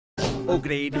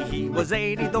O'Grady, he was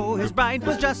 80, though his bride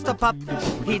was just a pup.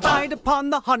 He died upon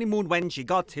the honeymoon when she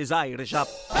got his Irish up.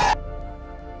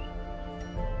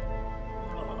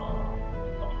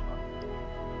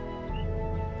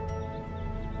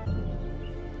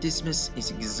 Dismas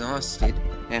is exhausted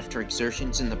after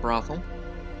exertions in the brothel.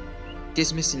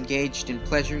 Dismas engaged in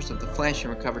pleasures of the flesh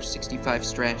and recovers 65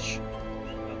 stresh.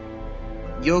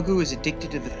 Yogu is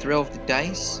addicted to the thrill of the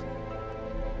dice.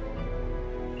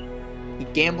 He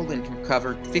gambled and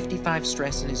recovered 55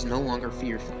 stress and is no longer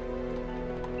fearful.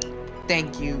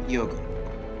 Thank you, Yogu.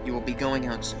 You will be going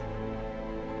out soon.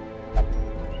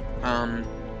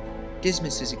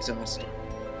 Dismas is exhausted.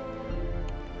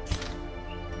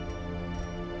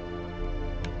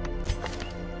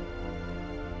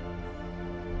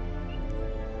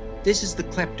 This is the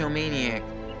kleptomaniac.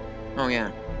 Oh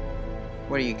yeah.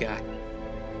 What do you got?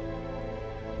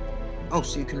 Oh,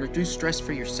 so you can reduce stress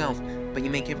for yourself, but you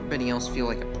make everybody else feel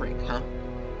like a prick, huh?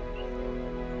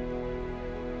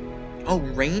 Oh,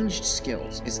 ranged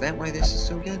skills. Is that why this is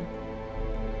so good?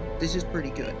 This is pretty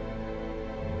good.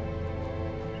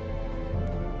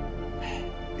 I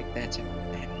think that's it.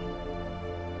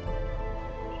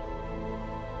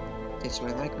 Okay, so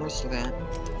I like most of that.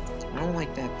 I don't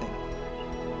like that thing.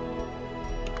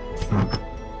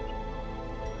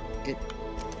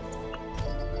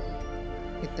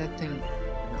 Get that thing.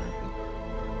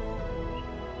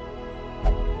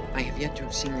 I have yet to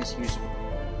have seen this used.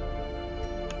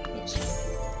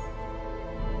 Yes.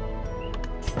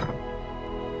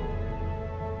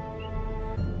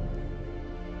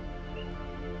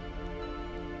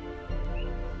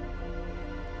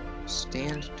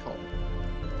 Stand tall.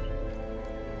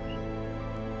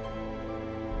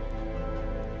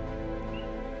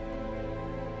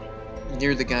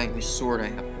 You're the guy whose sword I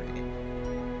upgraded.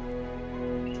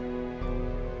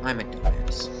 I'm a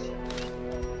dumbass.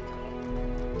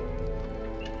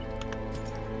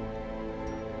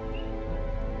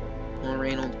 Well,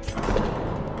 Reynold.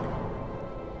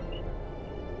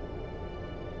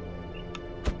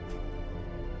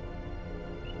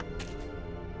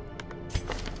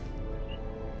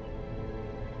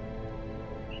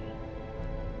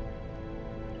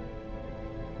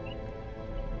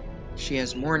 She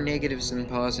has more negatives than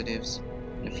positives,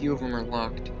 and a few of them are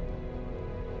locked.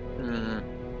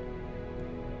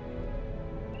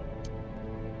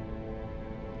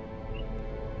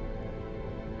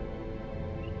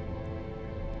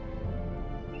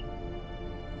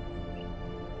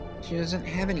 She doesn't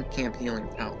have any camp healing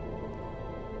power.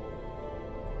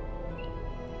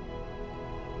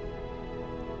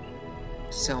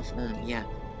 Self only, yeah.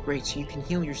 Great, so you can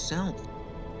heal yourself.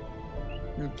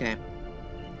 Okay.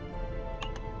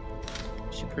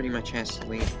 She pretty much has to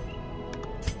leave.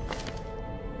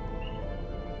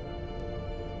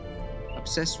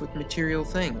 Obsessed with material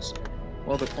things.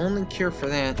 Well, the only cure for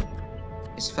that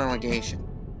is falligation.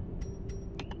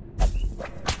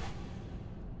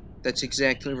 That's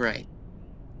exactly right.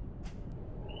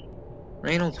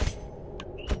 Reynold,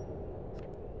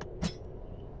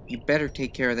 you better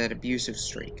take care of that abusive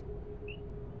streak.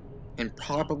 And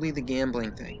probably the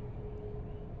gambling thing.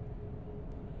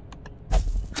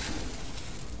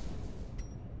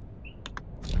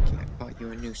 Okay, I bought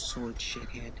you a new sword,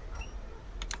 shithead.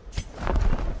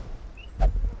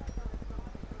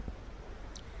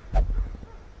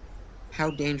 How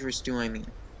dangerous do I mean?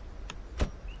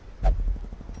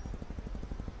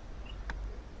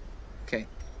 Okay.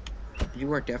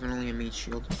 You are definitely a meat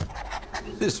shield.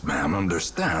 This man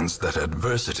understands that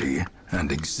adversity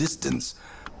and existence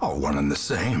are one and the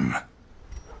same.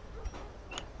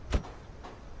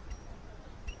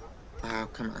 Oh,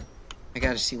 come on. I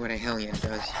gotta see what a Hellion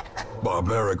does.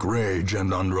 Barbaric rage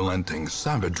and unrelenting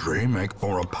savagery make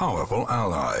for a powerful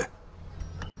ally.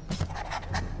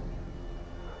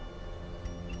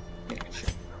 Yeah, sure.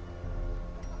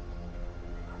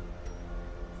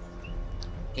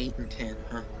 8 and 10,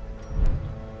 huh?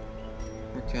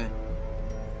 Okay.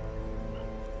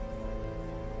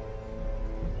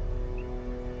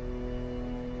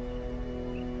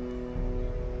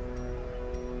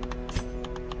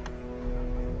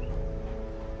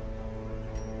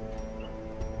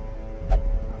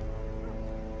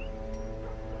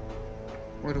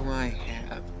 What do I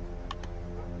have?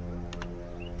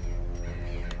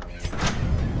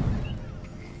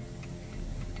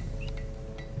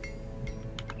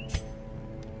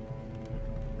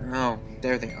 Oh,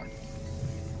 there they are.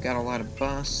 Got a lot of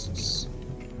busts.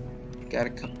 Got a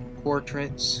couple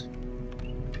portraits.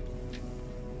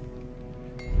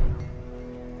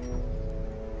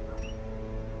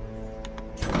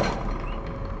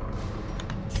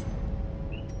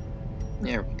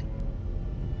 There we go.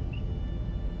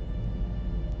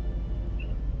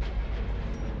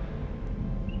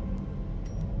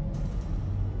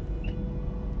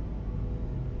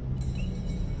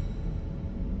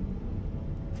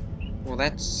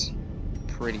 that's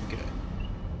pretty good.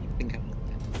 I think I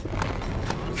like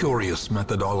that. Curious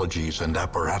methodologies and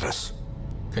apparatus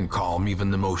can calm even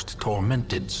the most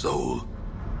tormented soul.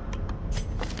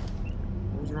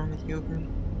 What was wrong with Yoker?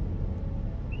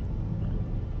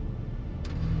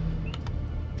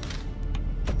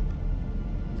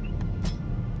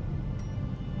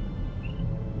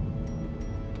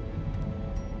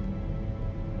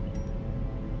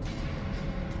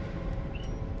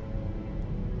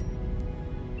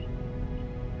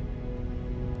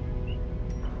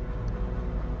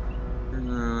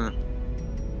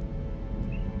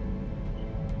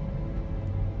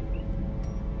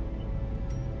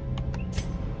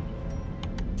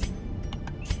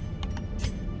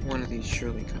 One of these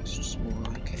surely costs more.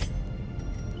 Okay.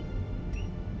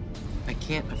 I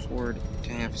can't afford to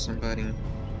have somebody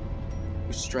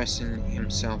who's stressing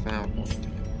himself out all the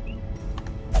time.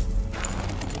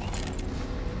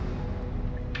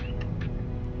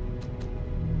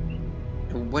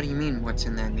 What do you mean, what's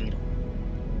in that needle?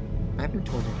 I haven't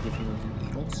told her to give you any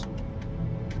needles.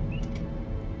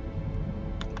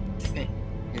 Okay,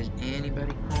 does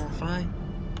anybody qualify?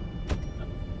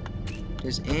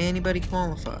 Does anybody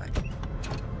qualify?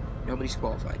 Nobody's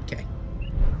qualified, okay.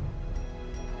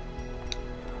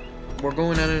 We're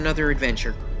going on another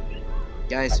adventure.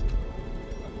 Guys.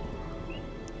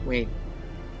 Wait.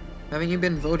 Haven't you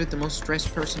been voted the most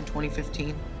stressed person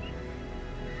 2015?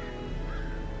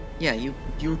 Yeah,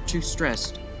 you're too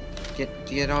stressed.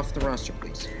 Get off the roster,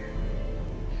 please.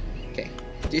 Okay.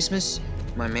 Dismas,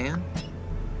 my man.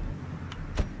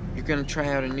 You're gonna try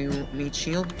out a new meat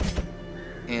shield.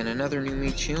 And another new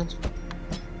meat shield.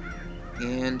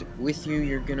 And with you,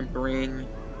 you're gonna bring...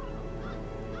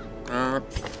 I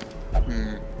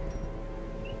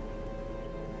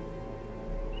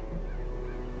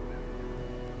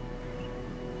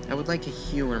would like a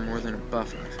healer more than a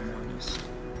buffer, if I'm honest.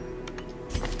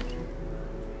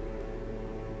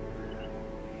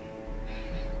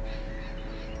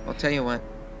 I'll tell you what.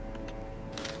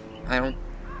 I don't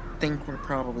think we're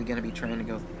probably gonna be trying to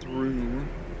go through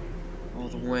all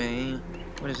the way.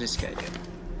 What does this guy do?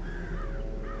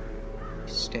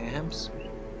 He stabs.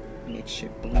 Makes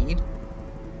shit bleed.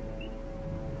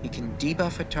 He can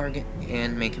debuff a target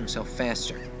and make himself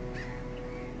faster.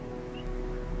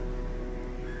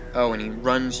 Oh, and he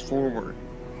runs forward.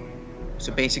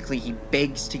 So basically he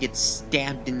begs to get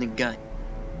stabbed in the gut.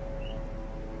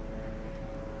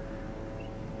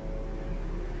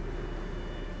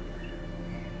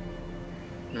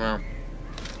 Well.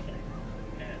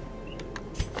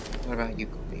 What about you,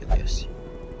 Cornelius?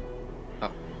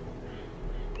 Oh.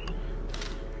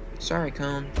 Sorry,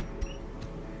 Cone.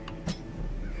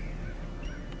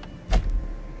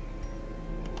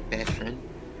 Bad friend.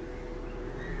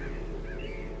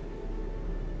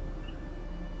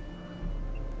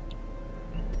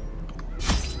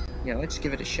 Yeah, let's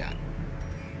give it a shot.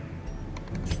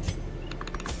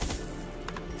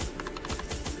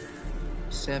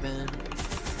 Seven.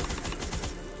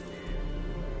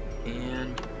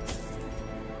 And...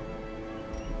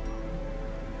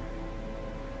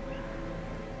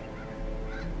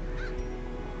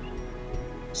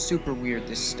 super weird,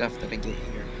 this stuff that I get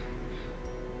here.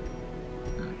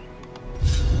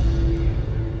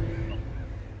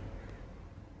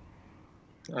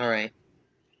 Alright.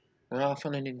 We're off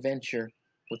on an adventure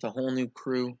with a whole new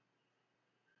crew.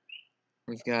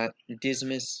 We've got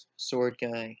Dismas, Sword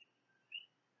Guy,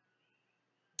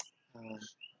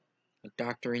 a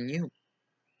doctor in you.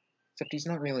 Except he's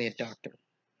not really a doctor.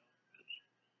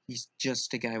 He's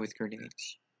just a guy with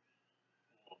grenades.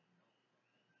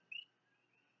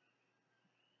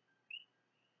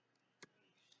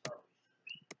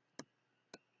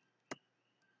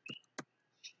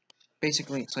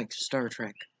 Basically, it's like Star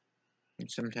Trek. And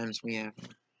sometimes we have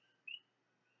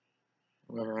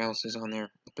whoever else is on there,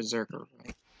 the Berserker,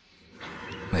 right?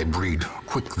 They breed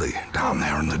quickly down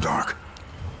there in the dark.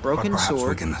 Broken but perhaps sword.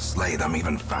 we can slay them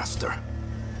even faster.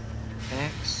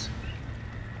 Axe.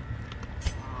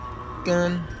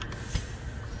 Gun.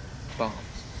 Bombs.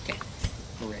 Okay.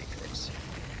 We're ready for this.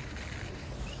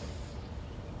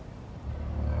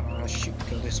 Oh, shoot.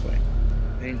 Go this way.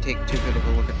 I didn't take too good of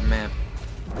a look at the map.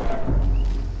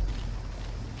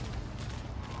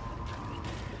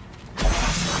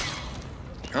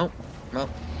 Oh, well.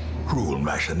 Cruel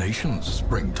machinations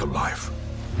spring to life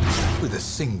with a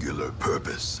singular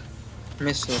purpose.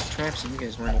 Missed those traps and you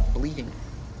guys weren't bleeding.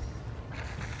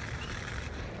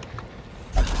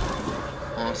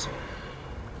 Awesome.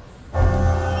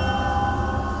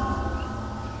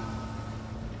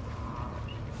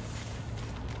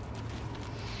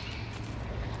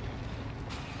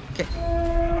 Okay.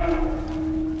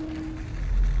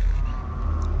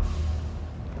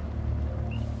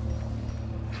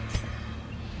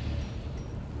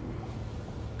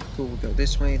 Cool, we'll go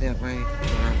this way, that way,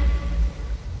 around.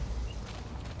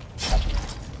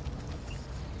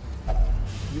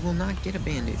 You will not get a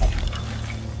bandage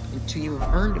until you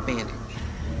have earned a bandage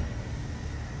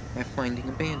by finding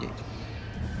a bandage.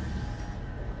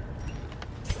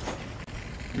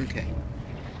 Okay.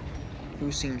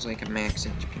 Who seems like a max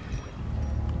HP?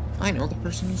 I know, the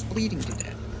person who's bleeding to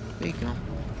death. There you go.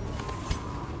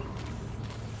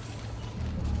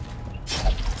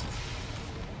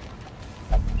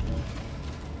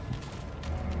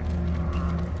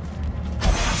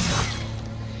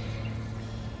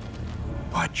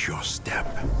 Watch your step.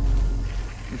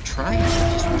 I'm trying,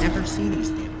 I just never see these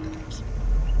damn things.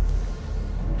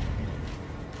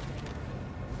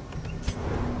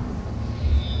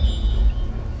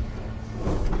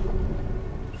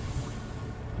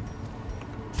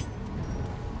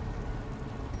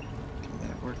 Okay,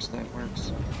 that works, that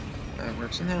works. That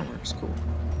works and that works, cool.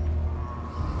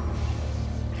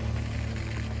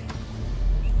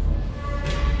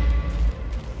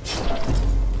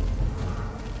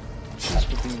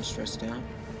 Being stressed out.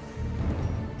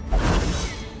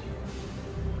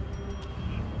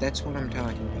 That's what I'm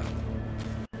talking about.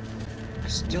 I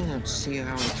still don't see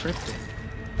how I tripped it.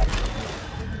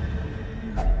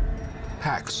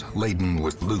 Packs laden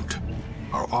with loot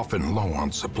are often low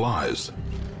on supplies.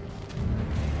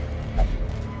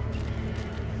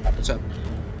 What's up?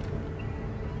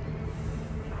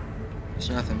 It's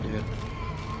nothing, dude.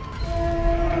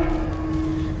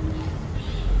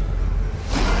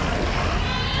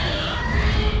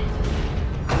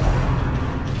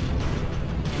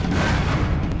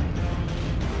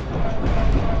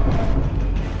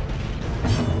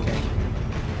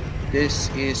 This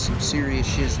is some serious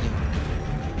shiznit.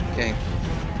 Okay.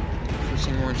 First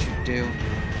thing I want you to do.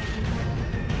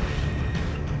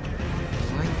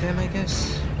 Like them, I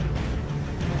guess?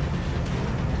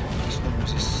 This one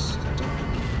was just done.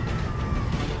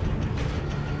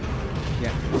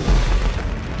 Yeah.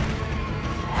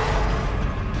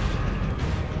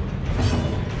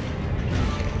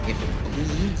 Okay, if it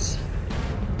bleeds.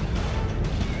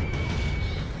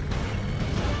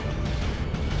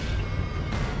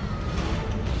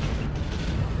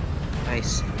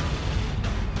 Nice. I'm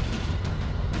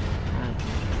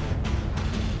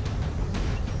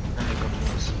gonna go for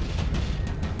this.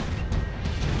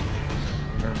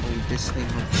 I don't believe this thing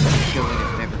will kill it if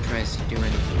it ever tries to do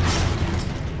anything.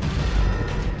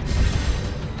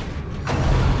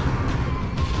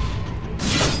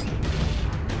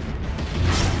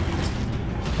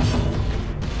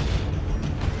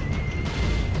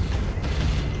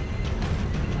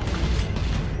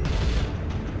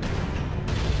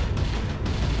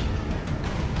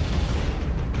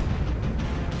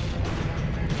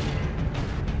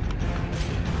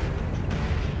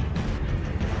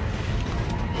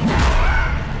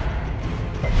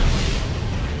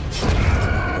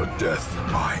 Death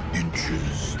by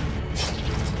inches.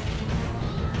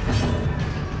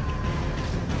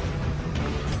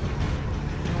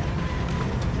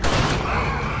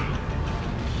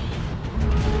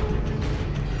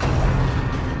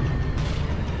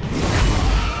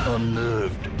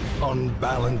 Unnerved,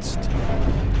 unbalanced.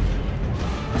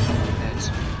 That's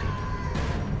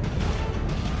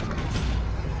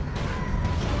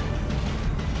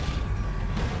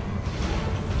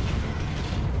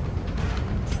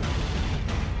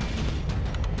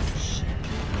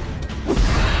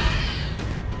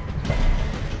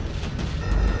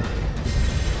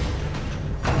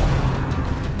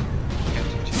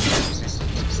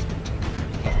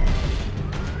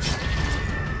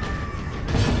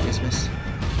dismiss.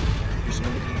 There's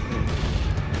nobody here.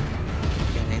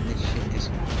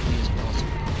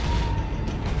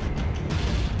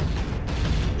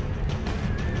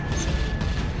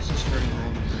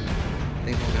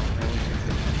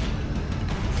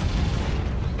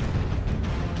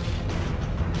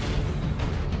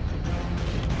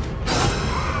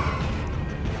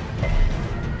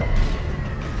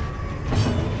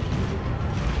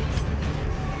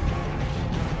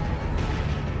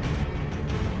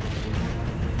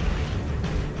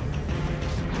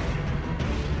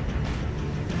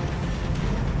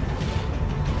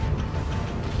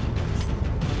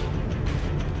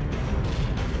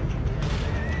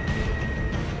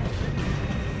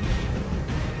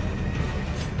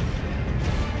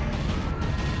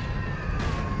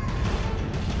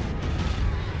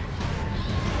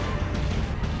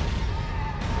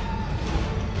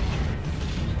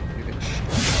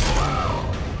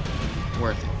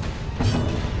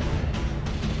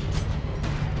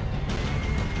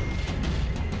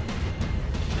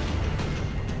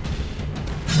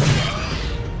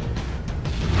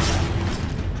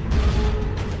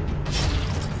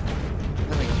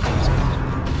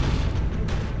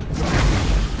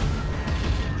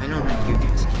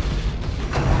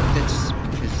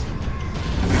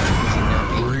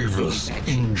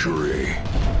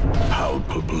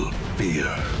 palpable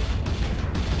fear.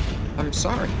 I'm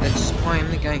sorry. That's why I'm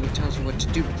the guy who tells you what to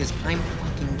do, because I'm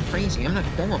fucking crazy. I'm not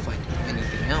qualified to do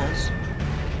anything else.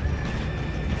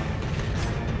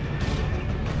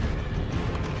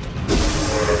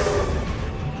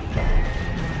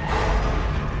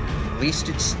 At least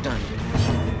it's stunned.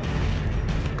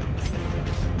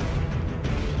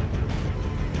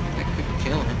 That could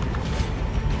kill him.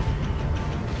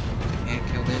 Can't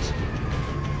kill this.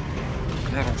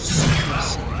 That'll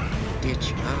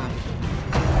stitch up.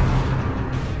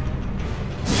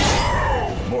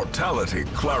 Mortality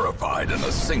clarified in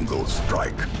a single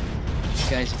strike.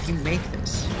 Guys, if you make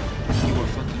this, you are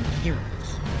fucking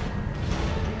heroes.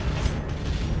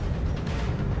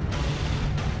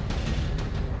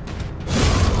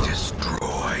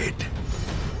 Destroyed.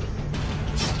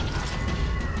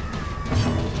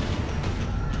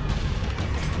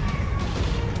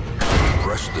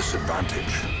 Press this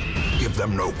advantage. Give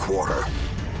them no quarter.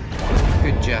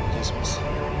 Good job, Dismas.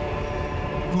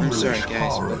 I'm sorry, Foolish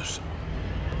guys, horrors.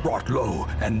 Brought low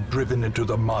and driven into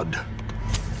the mud.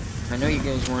 I know you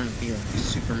guys want to be like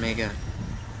super mega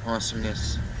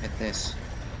awesomeness at this,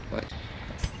 but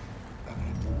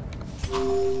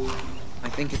I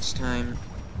think it's time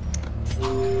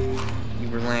you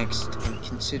relaxed and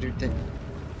considered that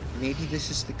maybe this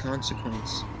is the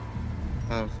consequence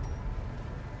of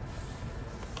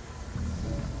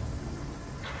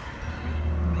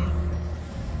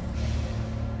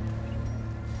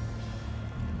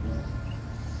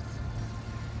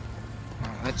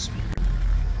that's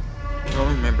I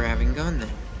don't remember having gone there.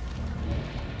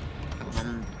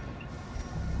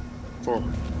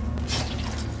 Forward.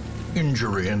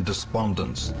 Injury and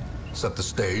despondence set the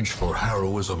stage for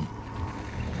heroism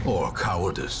or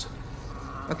cowardice.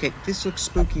 Okay, this looks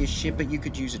spooky as shit, but you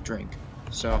could use a drink.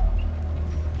 So.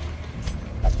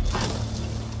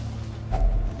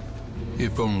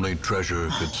 If only treasure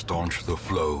could staunch the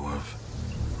flow of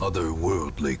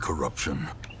otherworldly corruption.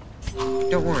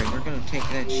 Don't worry, we're gonna take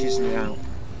that shiznit out.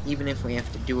 Even if we have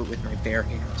to do it with my bare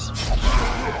hands.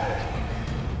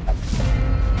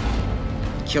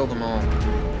 Kill them all.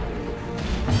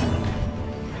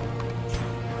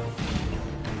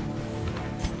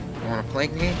 Want a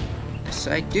plague name? Yes,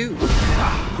 I do.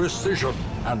 Precision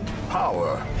and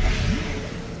power.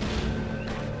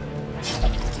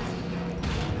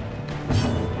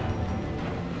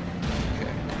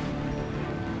 Okay.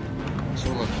 So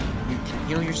look, you can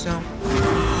heal yourself.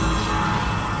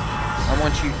 I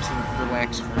want you to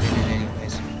relax for a minute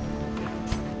anyways.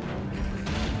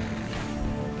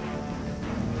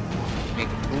 Make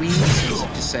it bleed since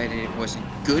it decided it wasn't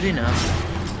good enough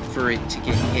for it to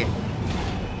get hit.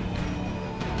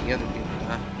 The other dude,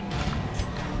 huh?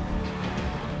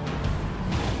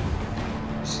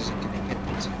 This isn't gonna hit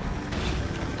this.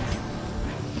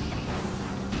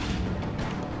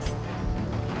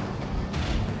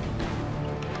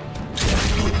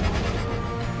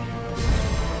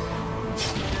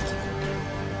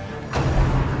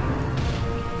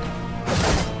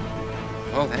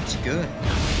 Oh, that's good.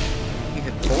 You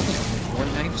have both of them with one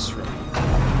knife stroke.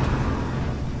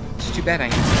 It's too bad I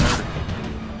have to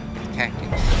with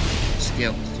tactics,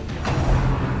 skills.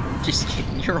 Just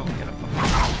kidding, you're all gonna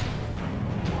fuck.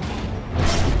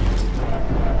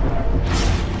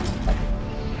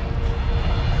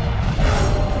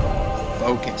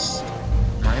 Focused,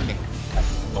 my man.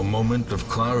 A moment of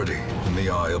clarity in the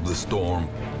eye of the storm.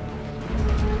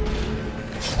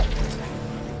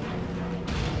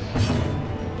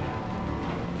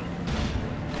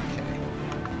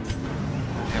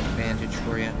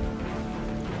 For you.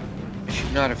 I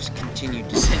should not have continued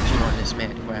to send you on this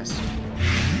mad quest.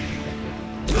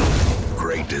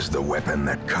 Great is the weapon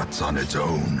that cuts on its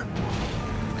own.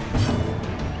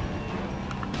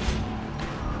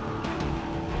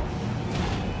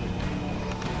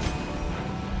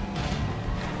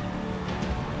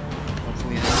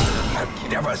 Hopefully that's A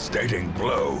devastating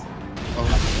blow.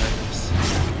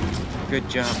 Oh, good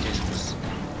job, Dismas.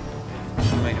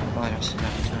 You might have bought us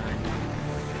enough time.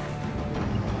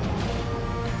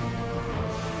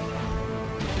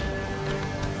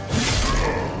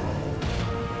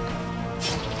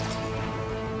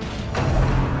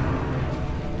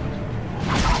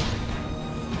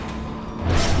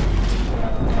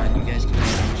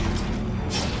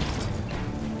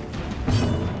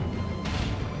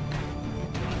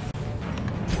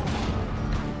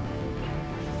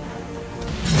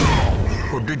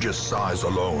 Prodigious size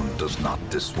alone does not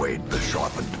dissuade the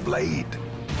sharpened blade.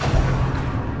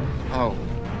 Oh.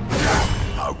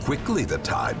 How quickly the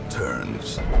tide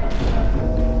turns.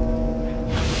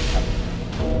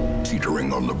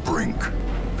 Teetering on the brink,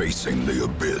 facing the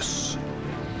abyss.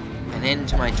 An end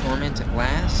to my torment at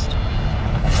last.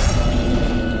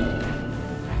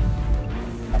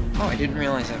 Oh, I didn't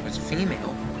realize I was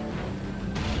female.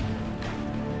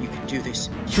 You can do this.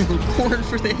 You were born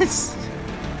for this?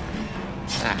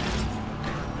 Ah.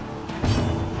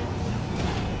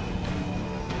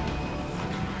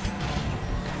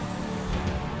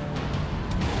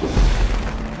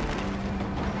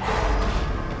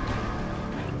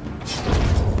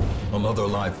 Another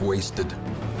life wasted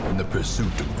in the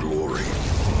pursuit of glory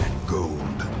and gold.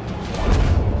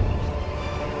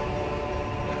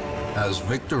 As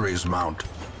victories mount,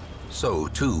 so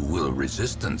too will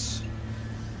resistance.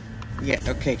 Yeah,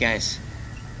 okay, guys.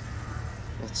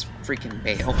 Let's freaking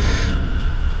bail.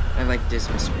 I like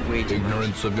Dismas way too much.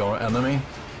 Ignorance of your enemy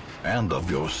and of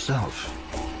yourself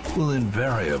will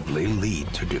invariably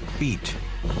lead to defeat.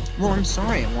 Well, I'm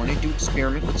sorry. I wanted to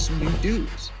experiment with some new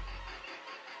dudes.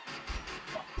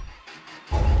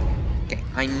 Okay,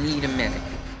 I need a medic.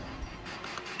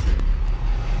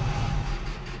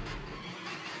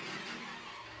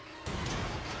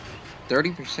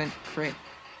 %30 crit.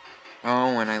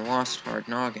 Oh, and I lost Hard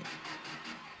Noggin.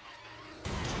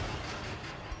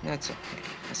 That's okay.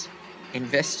 That's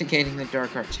investigating the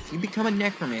dark arts. If you become a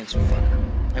necromancer, fucker,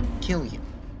 I will kill you.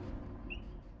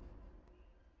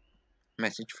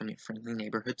 Message from your friendly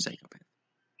neighborhood psychopath.